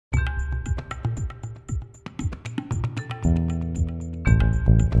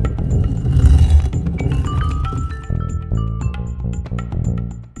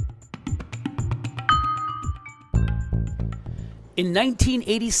In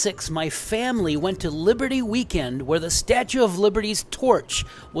 1986, my family went to Liberty Weekend, where the Statue of Liberty's torch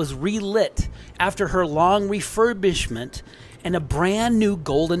was relit after her long refurbishment and a brand new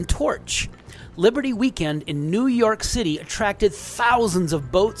golden torch. Liberty Weekend in New York City attracted thousands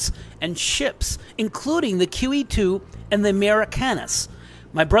of boats and ships, including the QE2 and the Amerikanis.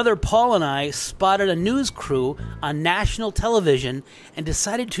 My brother Paul and I spotted a news crew on national television and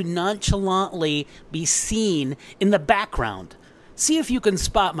decided to nonchalantly be seen in the background. See if you can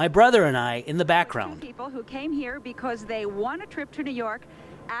spot my brother and I in the background. People who came here because they won a trip to New York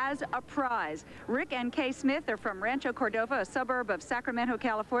as a prize. Rick and Kay Smith are from Rancho Cordova, a suburb of Sacramento,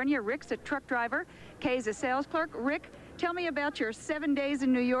 California. Rick's a truck driver. Kay's a sales clerk. Rick, tell me about your 7 days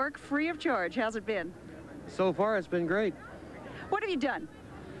in New York free of charge. How's it been? So far, it's been great. What have you done?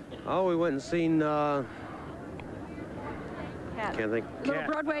 Oh, we went and seen, can't think. Little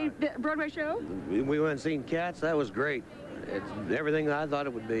Broadway show? We went and seen Cats. That was great. It's everything that I thought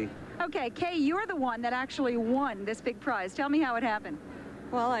it would be. Okay, Kay, you're the one that actually won this big prize. Tell me how it happened.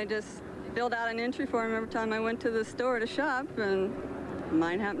 Well, I just filled out an entry form every time I went to the store to shop, and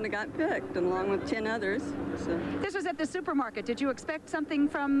mine happened to got picked, along with 10 others. So. This was at the supermarket. Did you expect something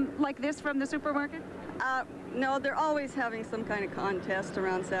like this from the supermarket? No, they're always having some kind of contest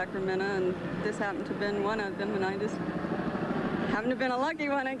around Sacramento, and this happened to have been one of them, and I just happened to have been a lucky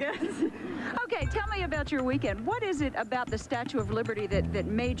one, I guess. Okay, tell me about your weekend. What is it about the Statue of Liberty that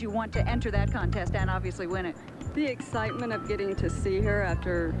made you want to enter that contest and obviously win it? The excitement of getting to see her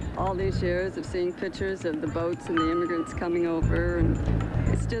after all these years of seeing pictures of the boats and the immigrants coming over, and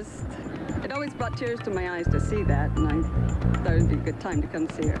it's just, it always brought tears to my eyes to see that, and I thought it'd be a good time to come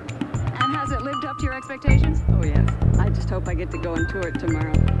see her. And has it lived up to your expectations? Oh yes. I just hope I get to go and tour it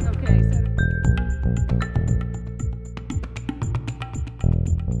tomorrow. Okay. So